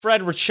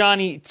Fred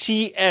Ricciani,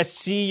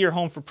 TSC, your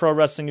home for pro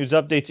wrestling news,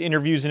 updates,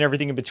 interviews, and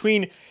everything in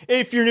between.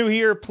 If you're new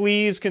here,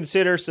 please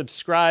consider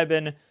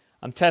subscribing.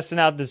 I'm testing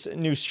out this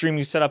new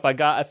streaming setup I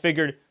got. I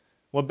figured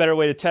what better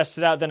way to test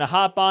it out than to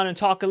hop on and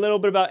talk a little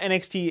bit about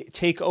NXT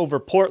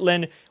TakeOver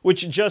Portland,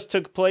 which just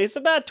took place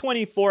about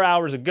 24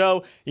 hours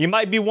ago. You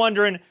might be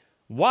wondering,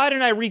 why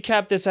didn't I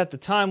recap this at the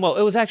time? Well,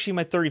 it was actually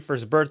my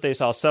 31st birthday,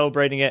 so I was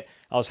celebrating it.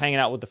 I was hanging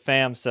out with the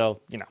fam,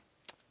 so,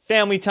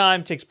 family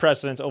time takes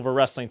precedence over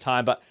wrestling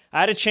time. But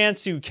I had a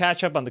chance to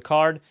catch up on the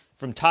card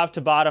from top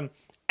to bottom.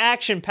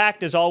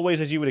 Action-packed as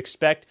always, as you would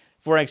expect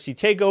for NXT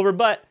TakeOver,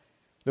 but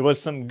there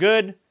was some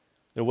good,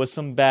 there was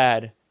some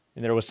bad,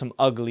 and there was some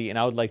ugly, and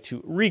I would like to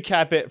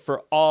recap it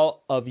for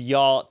all of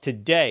y'all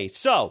today.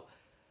 So,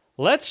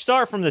 let's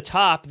start from the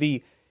top.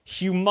 The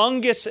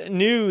humongous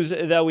news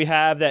that we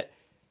have that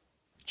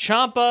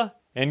Ciampa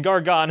and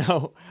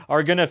Gargano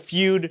are going to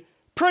feud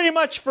pretty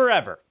much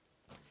forever.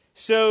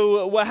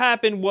 So what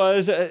happened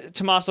was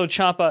Tommaso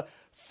Ciampa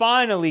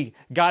finally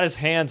got his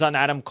hands on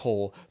Adam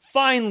Cole,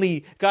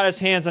 finally got his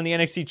hands on the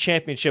NXT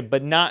Championship,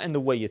 but not in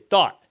the way you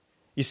thought.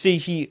 You see,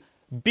 he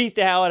beat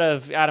the hell out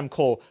of Adam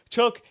Cole,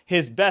 took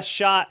his best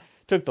shot,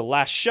 took the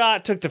last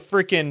shot, took the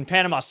freaking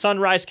Panama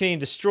Sunrise Canadian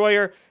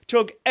Destroyer,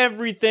 took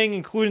everything,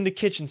 including the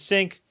kitchen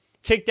sink,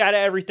 kicked out of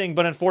everything,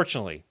 but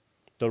unfortunately,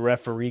 the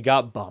referee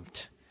got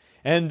bumped.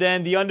 And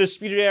then the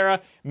Undisputed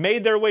Era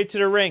made their way to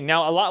the ring.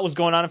 Now, a lot was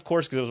going on, of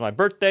course, because it was my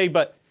birthday,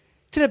 but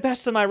to the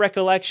best of my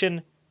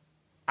recollection,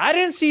 I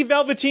didn't see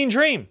Velveteen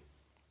Dream.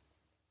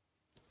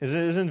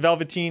 Isn't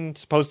Velveteen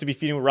supposed to be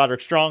feuding with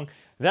Roderick Strong?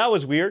 That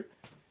was weird.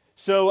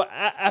 So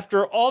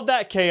after all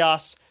that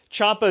chaos,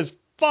 Ciampa is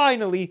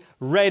finally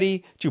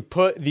ready to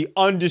put the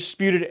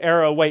Undisputed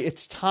Era away.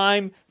 It's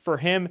time for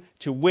him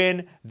to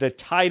win the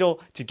title,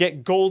 to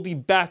get Goldie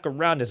back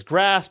around his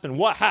grasp. And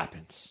what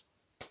happens?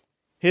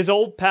 His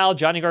old pal,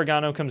 Johnny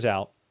Gargano, comes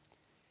out,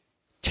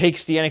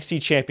 takes the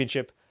NXT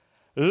Championship,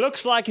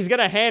 looks like he's going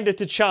to hand it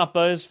to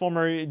Ciampa, his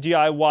former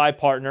DIY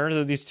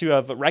partner. These two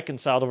have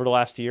reconciled over the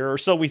last year, or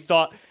so we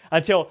thought,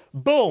 until,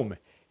 boom,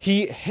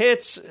 he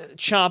hits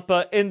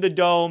Ciampa in the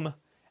dome.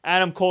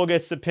 Adam Cole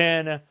gets the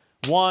pin.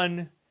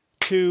 1,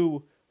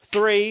 2,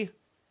 3.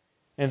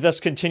 And thus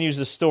continues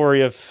the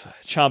story of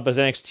Ciampa's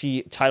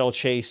NXT title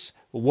chase.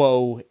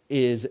 Woe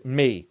is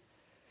me.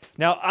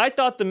 Now, I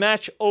thought the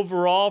match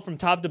overall from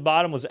top to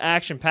bottom was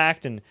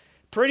action-packed and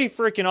pretty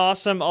freaking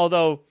awesome,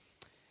 although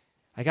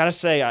I gotta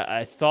say,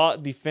 I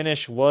thought the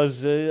finish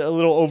was a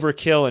little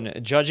overkill,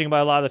 and judging by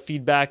a lot of the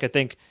feedback, I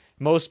think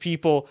most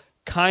people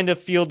kind of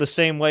feel the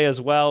same way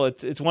as well.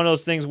 It's one of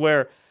those things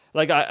where,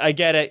 like, I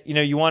get it,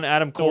 you want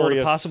Adam Cole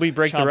to possibly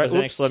break the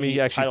record. Oops, let me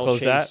actually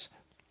close that.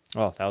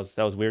 Oh,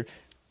 that was weird.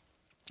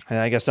 And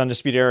I guess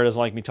Undisputed Era doesn't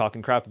like me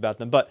talking crap about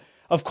them, but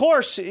of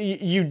course,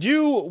 you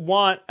do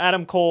want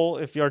Adam Cole,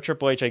 if you're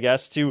Triple H, I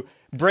guess, to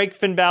break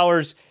Finn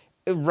Balor's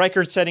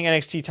record-setting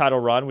NXT title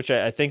run, which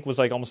I think was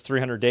like almost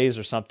 300 days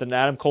or something.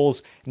 Adam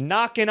Cole's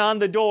knocking on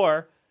the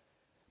door.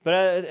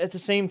 But at the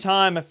same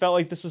time, I felt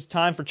like this was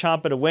time for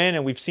Ciampa to win,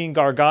 and we've seen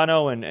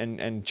Gargano and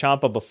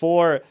Ciampa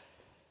before.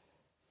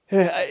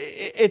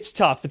 It's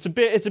tough. It's a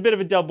bit of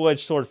a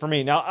double-edged sword for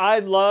me. Now, I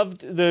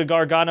loved the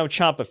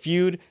Gargano-Ciampa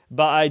feud,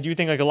 but I do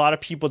think like a lot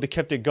of people that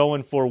kept it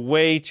going for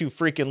way too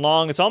freaking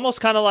long. It's almost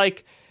kind of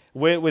like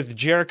with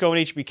Jericho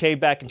and HBK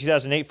back in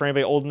 2008, for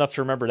anybody old enough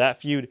to remember that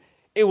feud.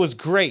 It was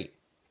great.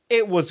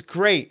 It was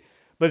great.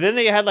 But then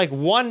they had like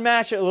one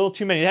match, a little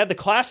too many. They had the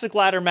classic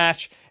ladder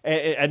match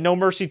at No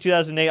Mercy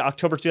 2008,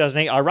 October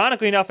 2008.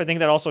 Ironically enough, I think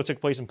that also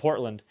took place in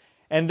Portland.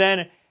 And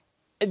then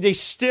they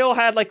still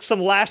had like some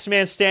last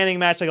man standing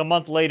match like a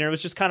month later. And it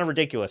was just kind of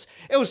ridiculous.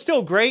 It was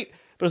still great,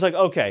 but it was like,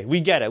 okay,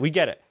 we get it.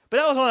 But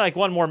that was only like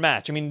one more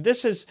match. I mean,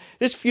 this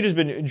feud has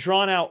been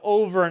drawn out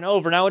over and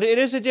over. Now, it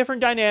is a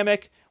different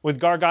dynamic with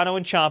Gargano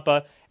and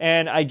Ciampa.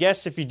 And I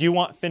guess if you do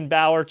want Finn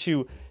Balor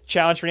to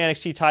challenge for the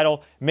NXT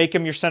title, make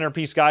him your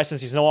centerpiece guy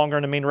since he's no longer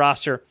in the main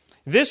roster,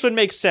 this would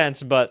make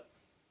sense, but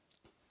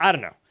I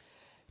don't know.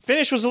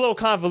 Finish was a little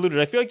convoluted.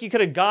 I feel like you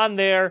could have gone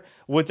there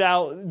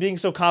without being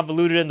so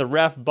convoluted in the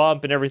ref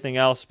bump and everything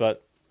else,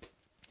 but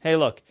hey,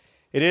 look,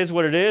 it is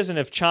what it is, and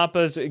if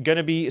Ciampa's going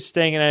to be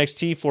staying in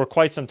NXT for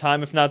quite some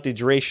time, if not the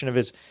duration of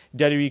his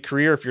WWE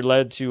career, if you're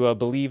led to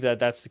believe that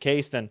that's the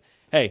case, then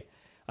hey,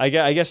 I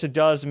guess it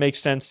does make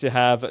sense to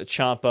have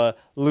Ciampa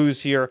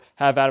lose here,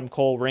 have Adam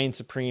Cole reign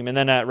supreme, and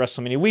then at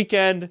WrestleMania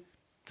weekend,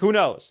 who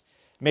knows?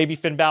 Maybe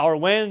Finn Balor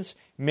wins.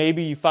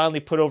 Maybe you finally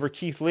put over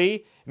Keith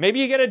Lee. Maybe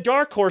you get a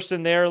dark horse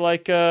in there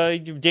like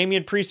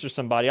Damian Priest or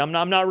somebody. I'm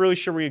not really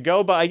sure where you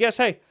go, but I guess,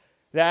 hey,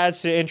 that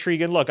adds to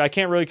intrigue. And look, I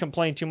can't really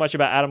complain too much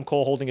about Adam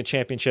Cole holding a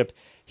championship.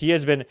 He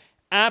has been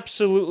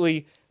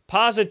absolutely,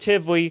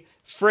 positively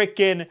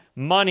freaking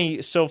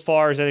money so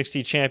far as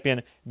NXT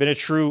champion. Been a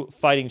true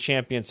fighting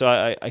champion, so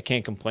I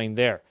can't complain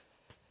there.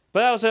 But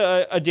that was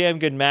a damn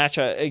good match.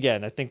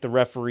 Again, I think the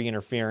referee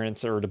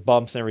interference or the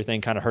bumps and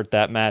everything kind of hurt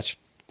that match.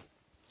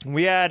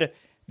 We had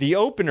the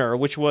opener,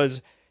 which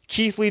was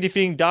Keith Lee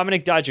defeating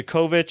Dominik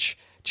Dijakovic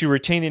to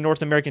retain the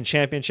North American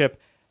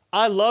Championship.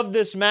 I love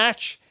this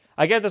match.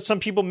 I get that some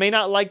people may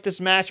not like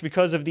this match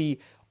because of the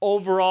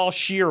overall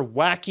sheer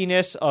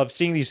wackiness of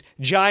seeing these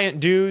giant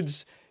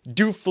dudes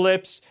do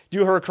flips,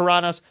 do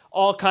hurricanranas,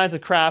 all kinds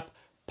of crap,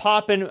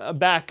 popping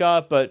back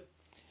up, but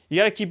you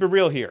got to keep it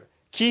real here.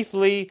 Keith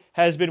Lee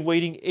has been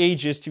waiting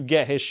ages to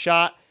get his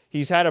shot.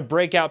 He's had a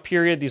breakout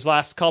period these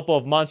last couple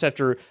of months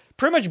after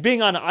pretty much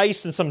being on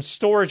ice in some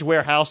storage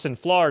warehouse in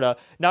Florida,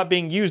 not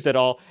being used at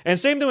all. And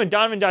same thing with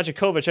Donovan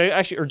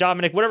Dijakovic, or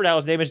Dominic, whatever the hell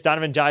his name is,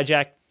 Donovan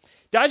Dijak.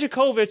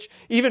 Dijakovic,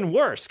 even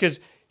worse, because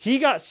he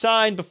got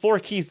signed before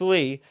Keith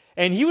Lee,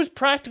 and he was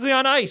practically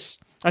on ice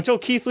until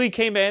Keith Lee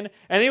came in,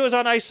 and he was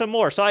on ice some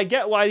more. So I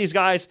get why these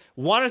guys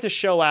wanted to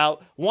show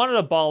out, wanted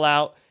to ball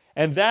out,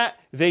 and that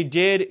they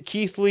did.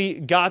 Keith Lee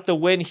got the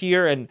win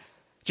here, and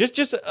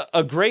just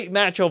a great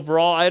match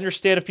overall. I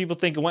understand if people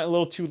think it went a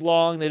little too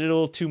long, they did a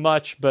little too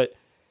much, but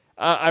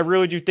I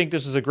really do think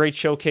this was a great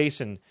showcase,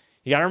 and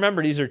you got to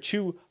remember, these are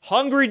two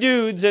hungry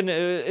dudes, and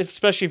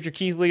especially if you're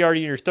Keith Lee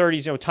already in your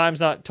 30s, time's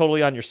not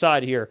totally on your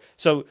side here,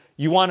 so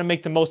you want to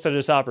make the most out of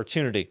this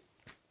opportunity.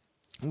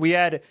 We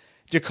had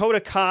Dakota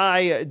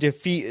Kai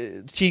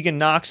defeat Tegan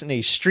Knox in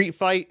a street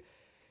fight.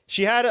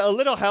 She had a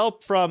little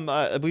help from,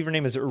 I believe her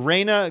name is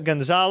Reina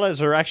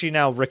Gonzalez, or actually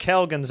now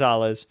Raquel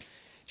Gonzalez.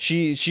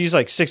 She's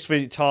like 6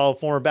 feet tall,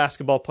 former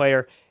basketball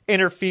player,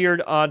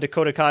 interfered on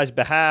Dakota Kai's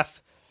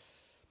behalf.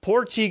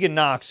 Poor Tegan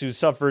Knox, who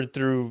suffered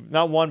through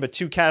not one but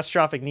 2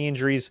 catastrophic knee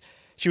injuries.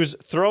 She was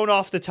thrown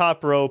off the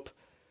top rope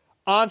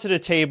onto the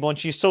table, and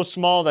she's so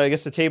small that I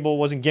guess the table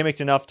wasn't gimmicked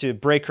enough to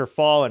break her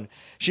fall, and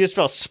she just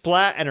fell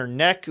splat, and her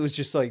neck was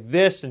just like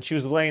this, and she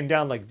was laying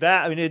down like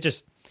that. I mean,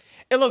 it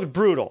looked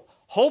brutal.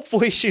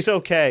 Hopefully she's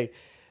okay,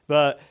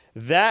 but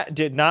that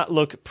did not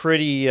look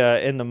pretty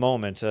in the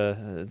moment.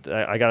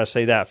 I got to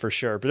say that for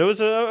sure. But it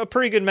was a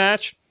pretty good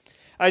match.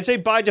 I'd say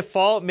by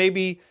default,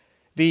 maybe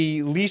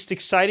the least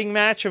exciting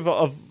match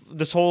of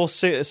this whole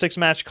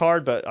 6-match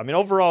card. But, I mean,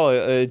 overall,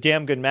 a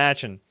damn good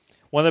match and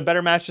one of the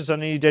better matches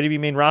on any WWE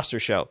main roster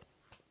show.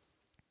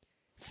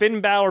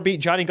 Finn Balor beat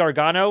Johnny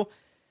Gargano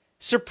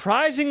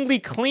surprisingly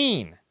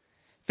clean.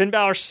 Finn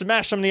Balor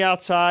smashed him on the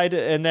outside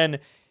and then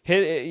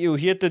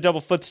hit the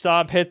double foot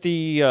stomp, hit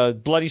the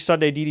Bloody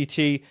Sunday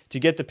DDT to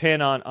get the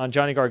pin on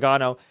Johnny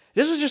Gargano.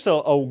 This was just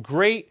a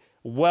great,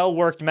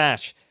 well-worked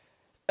match.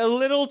 A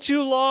little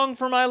too long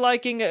for my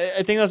liking.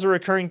 I think that's a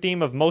recurring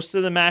theme of most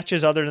of the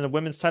matches other than the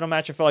women's title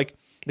match. I feel like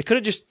they could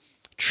have just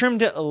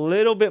trimmed it a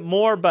little bit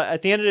more, but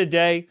at the end of the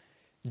day,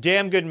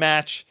 damn good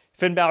match.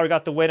 Finn Balor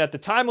got the win. At the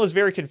time, it was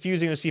very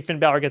confusing to see Finn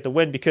Balor get the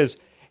win because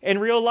in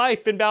real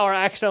life, Finn Balor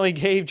accidentally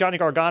gave Johnny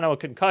Gargano a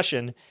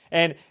concussion,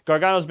 and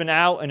Gargano's been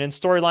out, and in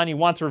storyline, he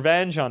wants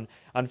revenge on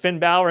Finn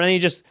Balor, and then he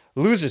just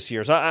loses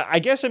here. So I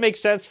guess it makes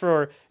sense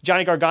for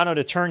Johnny Gargano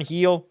to turn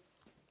heel.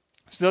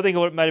 Still think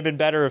it might have been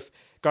better if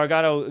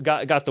Gargano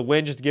got the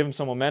win just to give him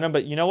some momentum,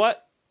 but you know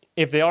what?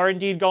 If they are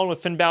indeed going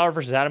with Finn Balor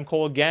versus Adam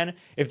Cole again,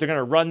 if they're going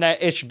to run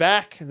that itch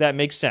back, that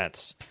makes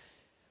sense.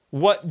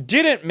 What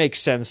didn't make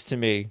sense to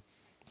me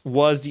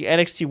was the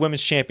NXT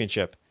Women's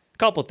Championship.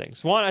 Couple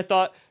things. One, I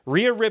thought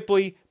Rhea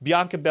Ripley,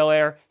 Bianca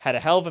Belair had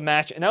a hell of a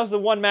match, and that was the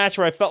one match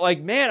where I felt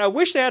like, man, I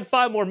wish they had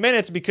 5 more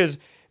minutes because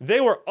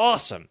they were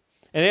awesome.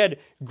 And they had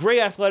great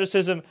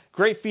athleticism,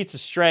 great feats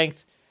of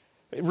strength.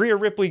 Rhea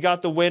Ripley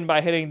got the win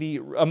by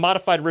hitting a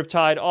modified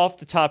Riptide off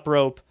the top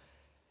rope.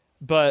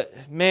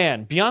 But,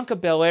 man, Bianca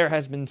Belair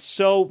has been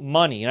so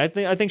money, and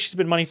I think she's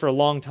been money for a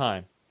long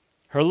time.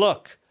 Her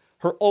look,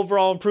 her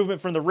overall improvement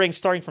from the ring,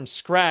 starting from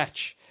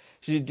scratch.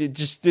 She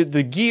just did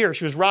the gear.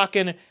 She was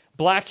rocking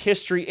Black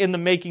History in the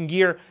Making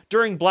gear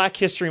during Black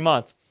History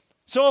Month.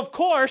 So, of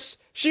course,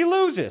 she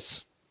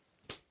loses.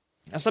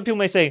 Now, some people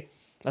may say,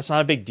 that's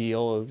not a big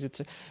deal.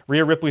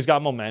 Rhea Ripley's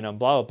got momentum,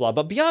 blah, blah, blah.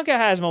 But Bianca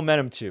has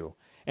momentum, too.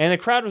 And the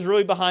crowd was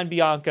really behind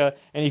Bianca.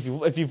 And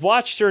if you've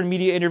watched her in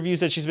media interviews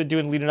that she's been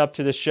doing leading up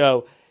to this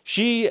show,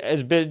 she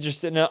has been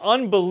just an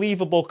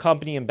unbelievable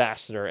company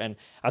ambassador. And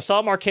I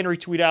saw Mark Henry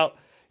tweet out,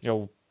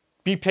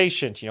 be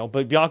patient,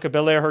 but Bianca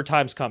Belair, her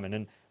time's coming.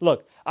 And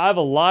look, I have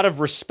a lot of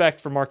respect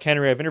for Mark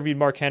Henry. I've interviewed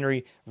Mark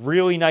Henry,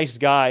 really nice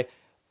guy.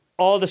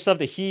 All the stuff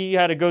that he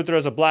had to go through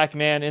as a black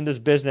man in this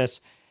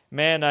business,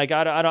 man, I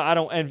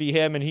don't envy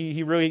him. And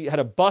he really had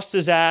to bust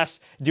his ass,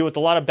 deal with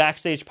a lot of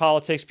backstage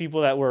politics,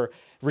 people that were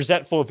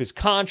resentful of his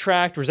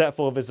contract,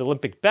 resentful of his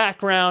Olympic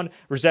background,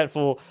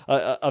 resentful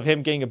of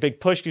him getting a big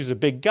push because he was a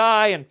big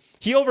guy. And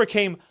he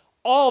overcame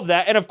all of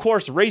that, and of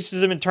course,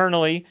 racism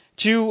internally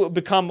to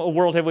become a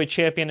World Heavyweight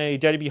Champion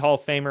and a WWE Hall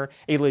of Famer,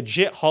 a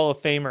legit Hall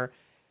of Famer.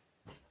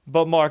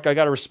 But Mark, I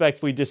got to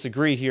respectfully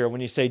disagree here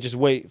when you say just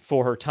wait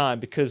for her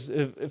time, because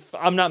if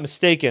I'm not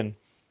mistaken,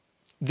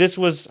 this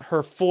was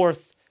her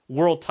 4th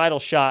world title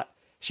shot.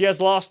 She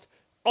has lost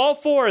all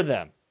 4 of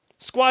them.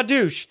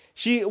 Squadouche,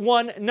 she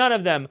won none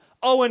of them.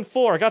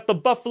 0-4, got the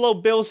Buffalo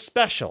Bills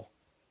special.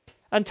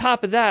 On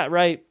top of that,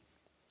 right,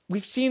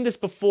 we've seen this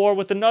before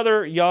with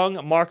another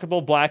young,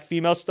 marketable black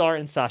female star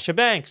in Sasha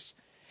Banks.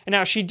 And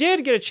now she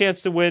did get a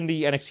chance to win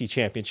the NXT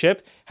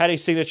Championship, had a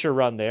signature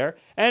run there,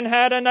 and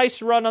had a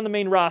nice run on the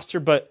main roster,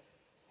 but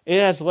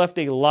it has left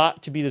a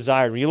lot to be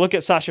desired. When you look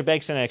at Sasha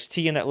Banks in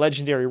NXT and that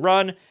legendary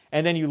run,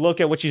 and then you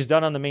look at what she's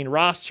done on the main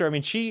roster, I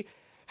mean, she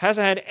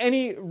hasn't had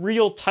any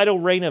real title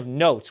reign of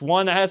note.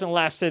 One that hasn't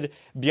lasted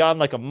beyond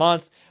like a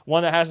month.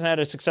 One that hasn't had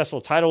a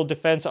successful title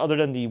defense other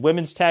than the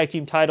women's tag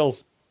team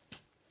titles.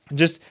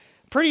 Just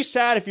pretty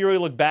sad if you really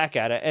look back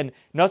at it. And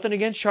nothing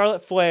against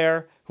Charlotte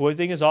Flair, who I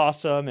think is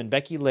awesome, and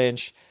Becky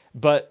Lynch.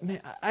 But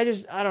man, I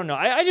don't know.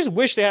 I just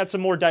wish they had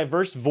some more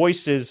diverse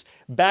voices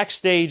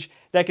backstage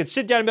that could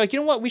sit down and be like, you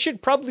know what? We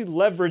should probably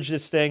leverage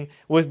this thing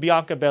with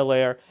Bianca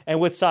Belair and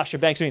with Sasha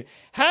Banks. I mean,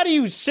 how do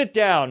you sit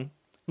down,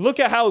 look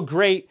at how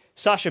great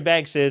Sasha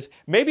Banks is,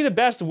 maybe the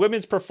best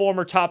women's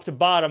performer top to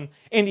bottom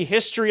in the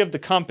history of the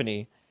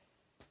company,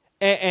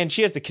 and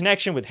she has the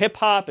connection with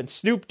hip-hop and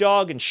Snoop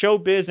Dogg and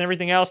showbiz and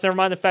everything else, never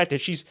mind the fact that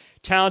she's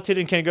talented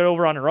and can get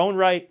over on her own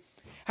right.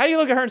 How do you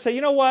look at her and say,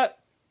 you know what?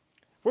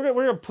 We're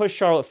gonna push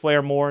Charlotte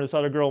Flair more, and this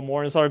other girl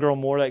more, and this other girl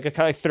more, that could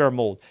kind of fit our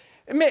mold.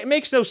 It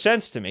makes no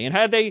sense to me. And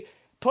had they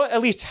put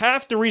at least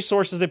half the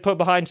resources they put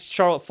behind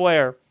Charlotte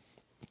Flair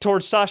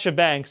towards Sasha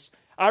Banks,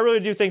 I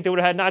really do think they would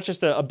have had not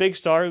just a big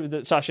star,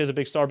 Sasha is a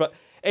big star, but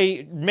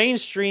a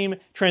mainstream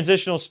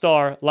transitional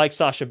star like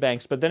Sasha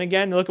Banks. But then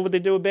again, look at what they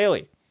do with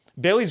Bayley.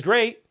 Bayley's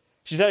great.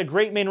 She's had a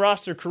great main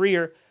roster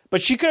career,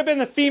 but she could have been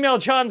the female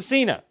John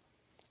Cena.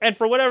 And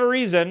for whatever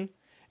reason,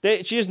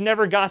 she just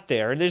never got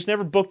there. And they just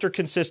never booked her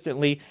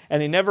consistently,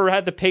 and they never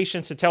had the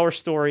patience to tell her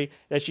story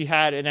that she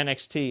had in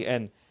NXT.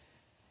 And,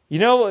 you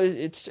know,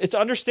 it's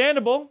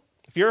understandable.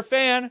 If you're a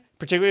fan,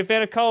 particularly a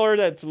fan of color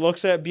that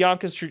looks at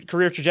Bianca's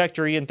career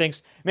trajectory and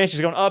thinks, man, she's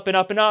going up and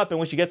up and up, and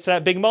when she gets to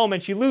that big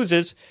moment, she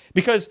loses,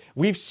 because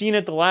we've seen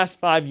it the last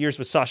 5 years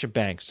with Sasha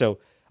Banks. So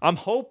I'm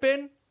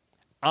hoping,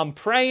 I'm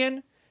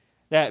praying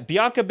that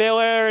Bianca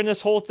Belair in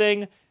this whole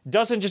thing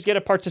doesn't just get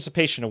a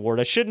participation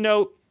award. I should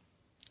note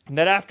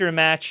that after a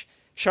match,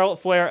 Charlotte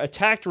Flair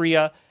attacked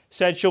Rhea,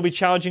 said she'll be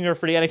challenging her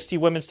for the NXT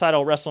Women's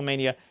title at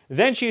WrestleMania.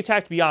 Then she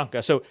attacked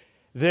Bianca. So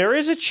there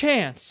is a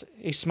chance,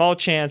 a small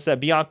chance, that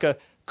Bianca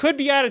could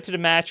be added to the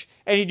match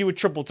and you do a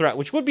triple threat,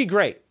 which would be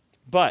great.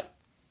 But,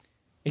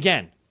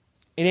 again,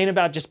 it ain't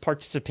about just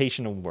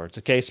participation awards,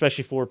 okay?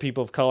 Especially for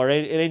people of color.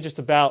 It ain't just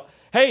about,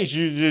 hey,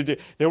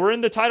 they were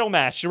in the title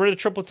match, they were in the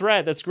triple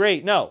threat, that's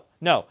great. No,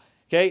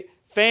 okay?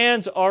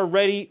 Fans are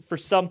ready for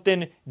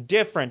something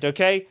different,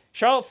 okay?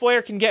 Charlotte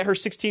Flair can get her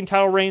 16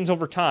 title reigns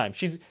over time.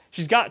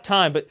 She's got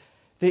time, but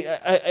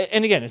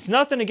and again, it's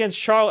nothing against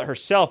Charlotte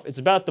herself. It's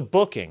about the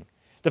booking.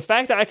 The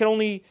fact that I can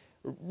only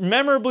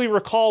memorably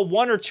recall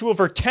one or two of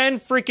her 10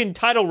 freaking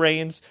title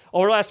reigns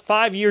over the last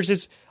 5 years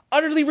is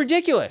utterly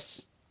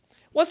ridiculous.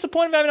 What's the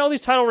point of having all these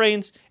title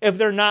reigns if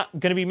they're not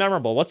going to be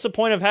memorable? What's the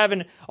point of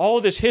having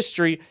all this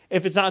history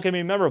if it's not going to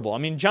be memorable? I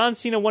mean, John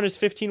Cena won his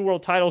 15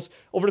 world titles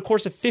over the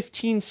course of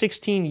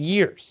 16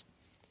 years.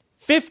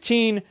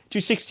 15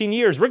 to 16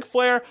 years. Ric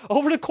Flair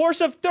over the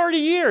course of 30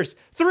 years.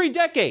 3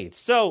 decades.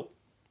 So,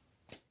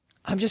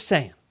 I'm just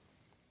saying.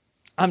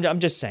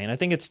 I'm just saying. I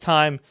think it's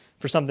time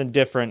for something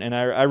different, and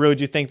I really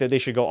do think that they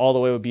should go all the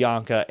way with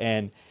Bianca.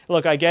 And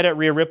look, I get it.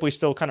 Rhea Ripley's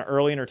still kind of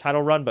early in her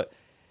title run, but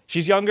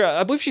she's younger.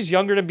 I believe she's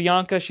younger than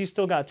Bianca. She's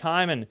still got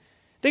time. And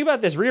think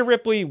about this. Rhea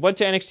Ripley went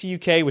to NXT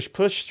UK, which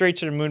pushed straight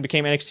to the moon,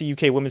 became NXT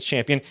UK Women's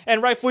Champion,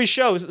 and rightfully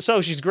so.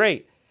 She's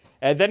great.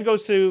 And then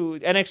goes to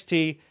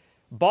NXT,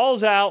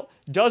 balls out,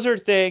 does her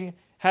thing,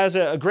 has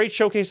a great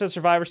showcase at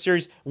Survivor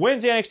Series,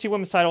 wins the NXT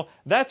Women's title.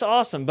 That's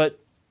awesome. But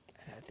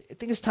I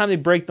think it's time they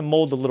break the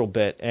mold a little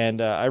bit. And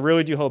I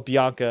really do hope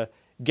Bianca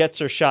gets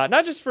her shot,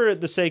 not just for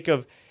the sake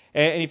of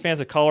any fans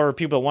of color or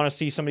people that want to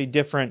see somebody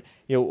different,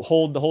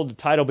 hold the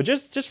title, but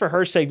just for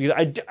her sake,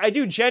 because I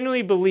do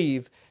genuinely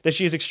believe that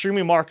she is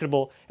extremely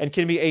marketable and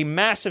can be a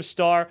massive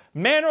star,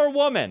 man or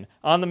woman,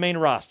 on the main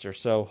roster.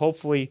 So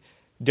hopefully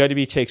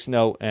WWE takes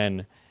note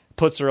and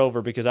puts her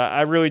over, because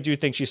I really do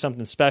think she's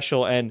something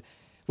special. And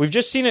we've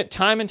just seen it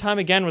time and time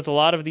again with a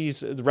lot of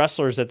these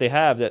wrestlers that they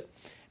have, that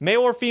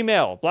male or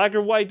female, black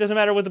or white, doesn't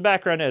matter what the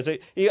background is.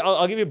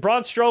 I'll give you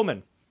Braun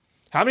Strowman.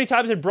 How many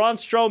times did Braun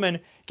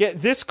Strowman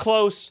get this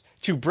close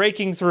to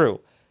breaking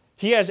through?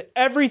 He has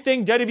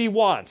everything WWE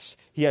wants.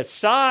 He has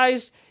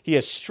size, he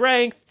has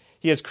strength,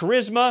 he has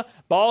charisma.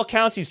 By all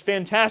accounts, he's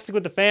fantastic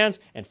with the fans.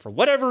 And for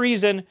whatever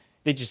reason,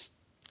 they just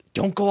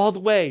don't go all the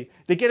way.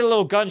 They get a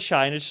little gun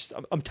shy, and it's just,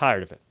 I'm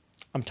tired of it.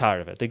 I'm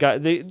tired of it. They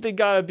got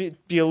to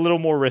be a little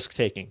more risk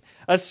taking,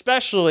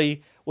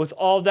 especially with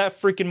all that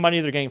freaking money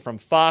they're getting from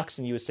Fox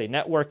and USA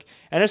Network,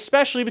 and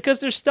especially because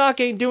their stock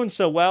ain't doing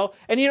so well.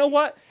 And you know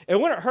what? It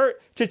wouldn't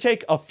hurt to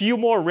take a few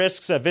more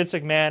risks that Vince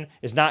McMahon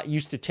is not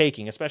used to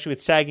taking, especially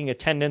with sagging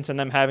attendance and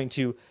them having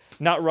to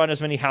not run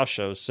as many house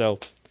shows. So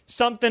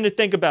something to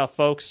think about,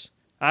 folks.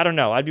 I don't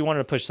know. I'd be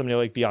wanting to push somebody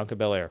like Bianca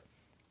Belair.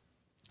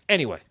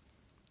 Anyway,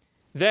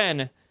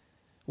 then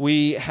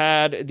we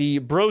had the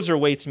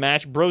Broserweights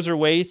match.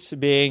 Broserweights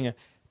being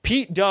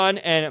Pete Dunne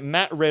and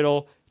Matt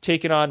Riddle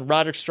taking on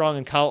Roderick Strong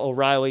and Kyle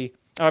O'Reilly.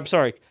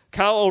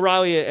 Kyle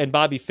O'Reilly and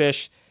Bobby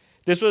Fish.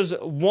 This was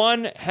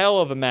one hell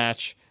of a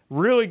match.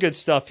 Really good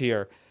stuff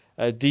here.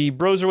 The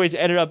Broserweights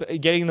ended up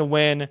getting the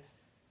win.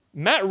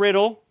 Matt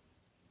Riddle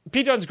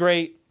Pete Dunne's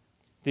great.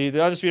 The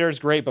Undisputed Era is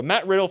great. But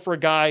Matt Riddle, for a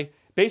guy,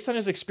 based on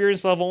his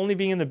experience level, only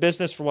being in the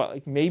business for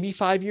maybe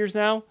 5 years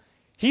now,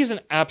 he's an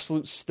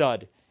absolute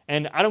stud.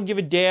 And I don't give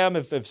a damn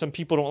if some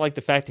people don't like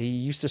the fact that he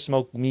used to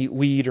smoke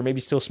weed or maybe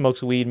still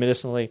smokes weed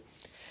medicinally.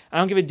 I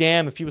don't give a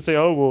damn if people say,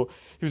 oh, well,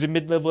 he was a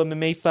mid-level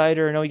MMA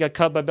fighter and he got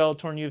cut by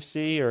Bellator and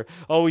UFC, or,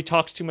 oh, he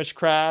talks too much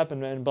crap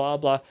and blah,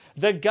 blah.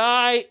 The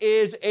guy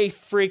is a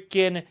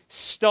freaking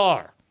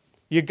star.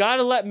 You got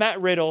to let Matt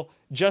Riddle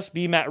just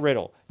be Matt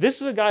Riddle. This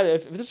is a guy that,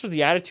 if this was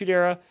the Attitude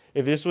Era,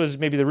 if this was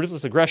maybe the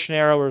Ruthless Aggression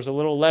Era where it was a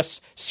little less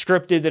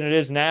scripted than it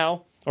is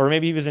now, or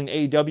maybe he was in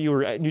AEW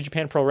or New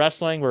Japan Pro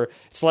Wrestling where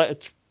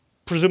it's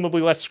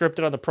presumably less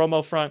scripted on the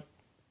promo front,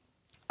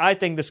 I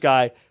think this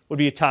guy would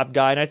be a top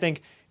guy. And I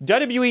think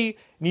WWE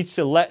needs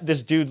to let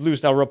this dude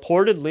loose. Now,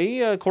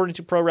 reportedly, according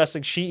to Pro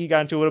Wrestling Sheet, he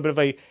got into a little bit of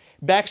a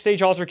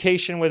backstage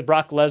altercation with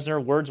Brock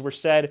Lesnar. Words were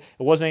said. It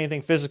wasn't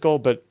anything physical,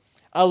 but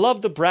I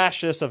love the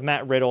brashness of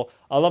Matt Riddle.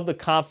 I love the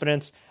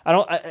confidence.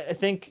 I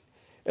think,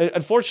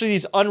 unfortunately,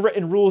 these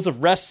unwritten rules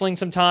of wrestling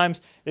sometimes,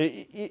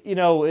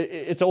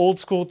 it's an old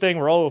school thing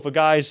where, if a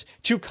guy's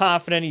too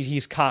confident,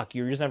 he's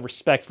cocky or he doesn't have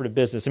respect for the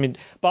business. I mean,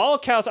 by all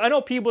accounts, I know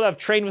people that have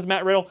trained with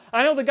Matt Riddle.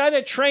 I know the guy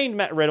that trained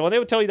Matt Riddle, and they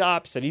would tell you the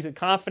opposite. He's a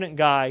confident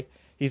guy.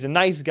 He's a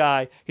nice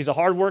guy. He's a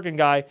hardworking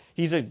guy.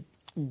 He's a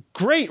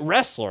great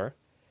wrestler.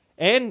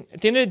 And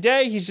at the end of the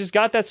day, he's just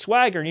got that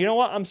swagger. And you know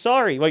what? I'm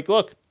sorry.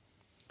 Look,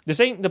 this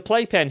ain't the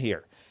playpen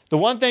here. The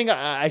one thing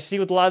I see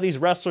with a lot of these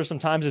wrestlers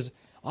sometimes is,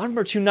 I'm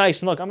too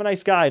nice. And look, I'm a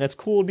nice guy, and it's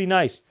cool to be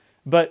nice.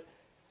 But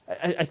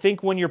I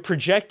think when you're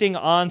projecting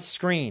on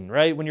screen,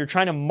 right, when you're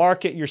trying to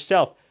market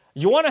yourself,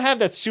 you want to have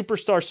that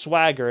superstar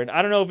swagger. And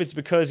I don't know if it's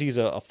because he's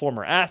a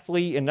former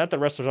athlete, and not that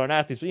wrestlers aren't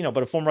athletes,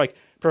 but a former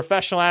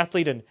professional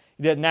athlete, and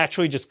that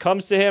naturally just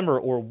comes to him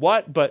or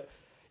what. But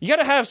you got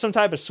to have some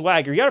type of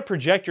swagger. You got to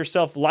project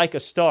yourself like a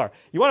star.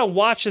 You want to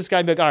watch this guy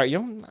and be like, all right,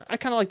 I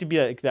kind of like to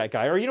be like that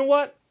guy. Or you know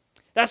what?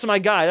 That's my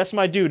guy. That's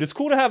my dude. It's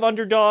cool to have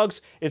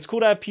underdogs. It's cool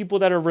to have people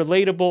that are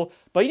relatable.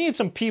 But you need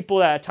some people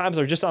that at times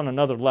are just on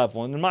another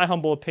level. And in my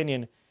humble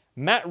opinion,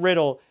 Matt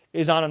Riddle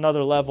is on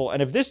another level.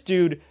 And if this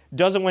dude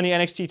doesn't win the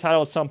NXT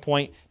title at some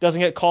point,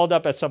 doesn't get called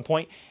up at some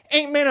point,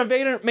 ain't main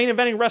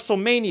eventing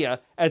WrestleMania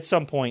at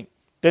some point,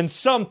 then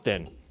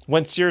something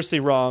went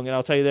seriously wrong. And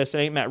I'll tell you this, it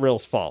ain't Matt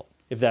Riddle's fault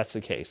if that's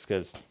the case.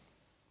 Because,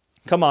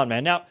 come on,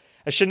 man. Now,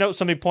 I should note,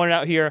 somebody pointed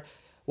out here,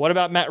 what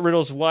about Matt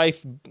Riddle's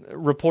wife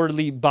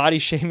reportedly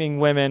body-shaming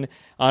women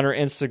on her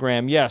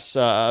Instagram? Yes,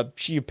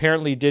 she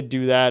apparently did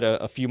do that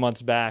a few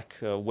months back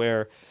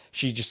where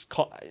she just,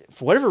 for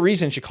whatever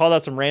reason, she called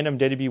out some random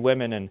WWE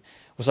women and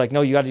was like,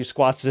 no, you got to do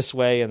squats this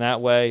way and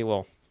that way.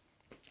 Well,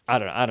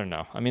 I don't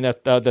know. I mean,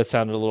 that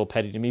sounded a little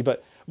petty to me,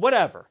 but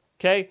whatever,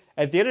 okay?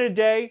 At the end of the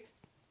day,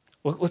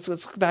 let's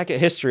look back at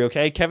history,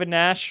 okay? Kevin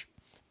Nash,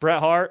 Bret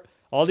Hart,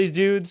 all these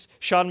dudes,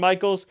 Shawn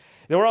Michaels,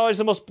 they weren't always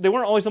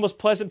the most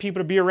pleasant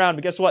people to be around,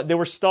 but guess what? They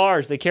were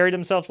stars. They carried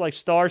themselves like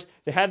stars.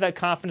 They had that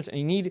confidence, and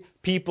you need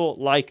people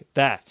like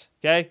that,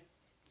 okay?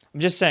 I'm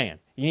just saying.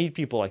 You need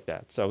people like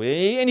that. So,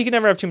 and you can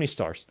never have too many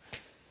stars.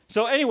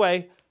 So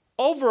anyway,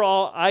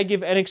 overall, I give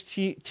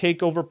NXT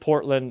TakeOver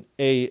Portland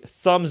a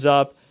thumbs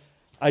up.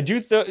 I do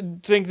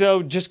think,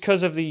 though, just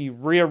because of the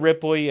Rhea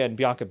Ripley and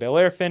Bianca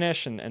Belair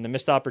finish and the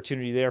missed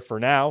opportunity there for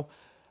now,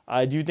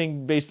 I do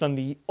think based on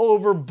the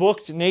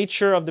overbooked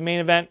nature of the main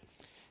event,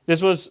 this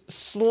was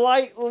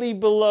slightly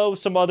below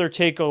some other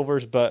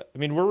takeovers, but I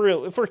mean,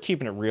 if we're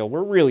keeping it real,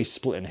 we're really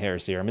splitting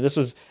hairs here. I mean, this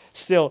was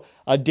still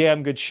a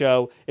damn good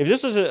show. If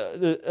this was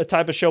a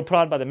type of show put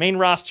on by the main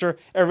roster,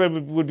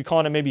 everybody would be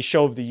calling it maybe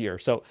show of the year.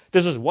 So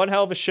this was one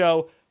hell of a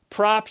show.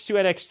 Props to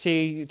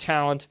NXT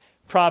talent.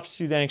 Props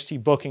to the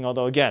NXT booking.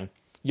 Although again,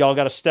 y'all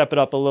got to step it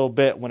up a little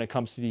bit when it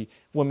comes to the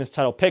women's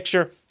title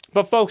picture.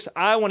 But folks,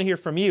 I want to hear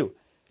from you.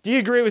 Do you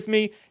agree with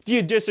me? Do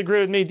you disagree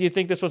with me? Do you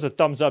think this was a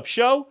thumbs up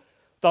show?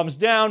 Thumbs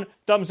down,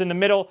 thumbs in the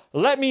middle.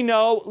 Let me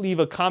know. Leave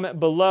a comment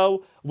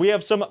below. We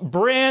have some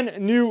brand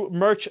new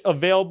merch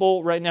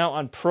available right now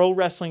on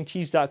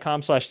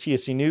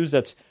ProWrestlingTees.com/TSC News.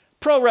 That's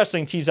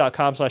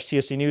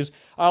ProWrestlingTees.com/TSC News.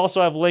 I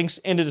also have links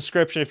in the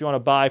description if you want to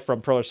buy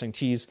from Pro Wrestling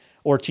Tees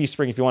or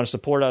Teespring if you want to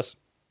support us.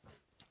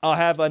 I'll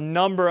have a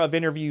number of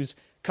interviews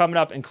coming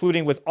up,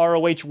 including with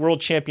ROH World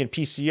Champion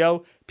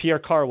PCO,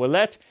 Pierre-Carl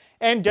Ouellet,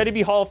 and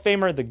WWE Hall of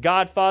Famer, The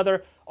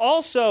Godfather.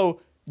 Also,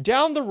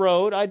 down the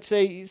road, I'd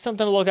say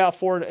something to look out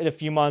for in a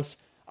few months.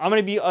 I'm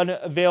going to be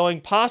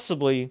unveiling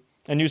possibly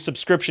a new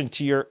subscription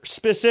tier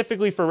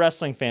specifically for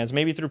wrestling fans,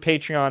 maybe through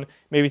Patreon,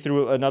 maybe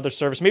through another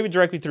service, maybe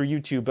directly through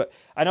YouTube. But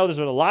I know there's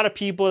been a lot of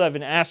people that have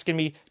been asking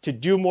me to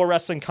do more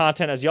wrestling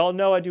content. As y'all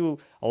know, I do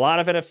a lot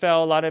of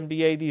NFL, a lot of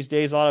NBA these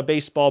days, a lot of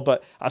baseball,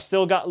 but I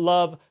still got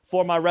love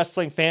for my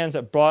wrestling fans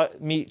that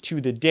brought me to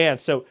the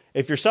dance. So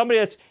if you're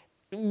somebody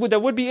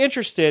that would be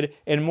interested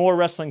in more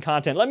wrestling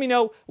content, let me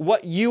know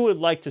what you would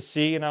like to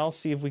see, and I'll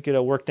see if we could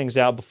work things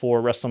out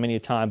before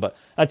WrestleMania time. But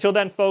until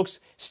then, folks,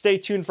 stay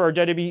tuned for our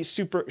WWE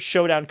Super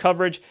Showdown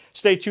coverage.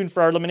 Stay tuned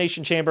for our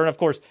Elimination Chamber and, of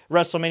course,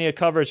 WrestleMania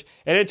coverage.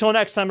 And until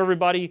next time,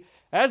 everybody,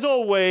 as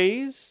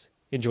always,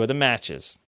 enjoy the matches.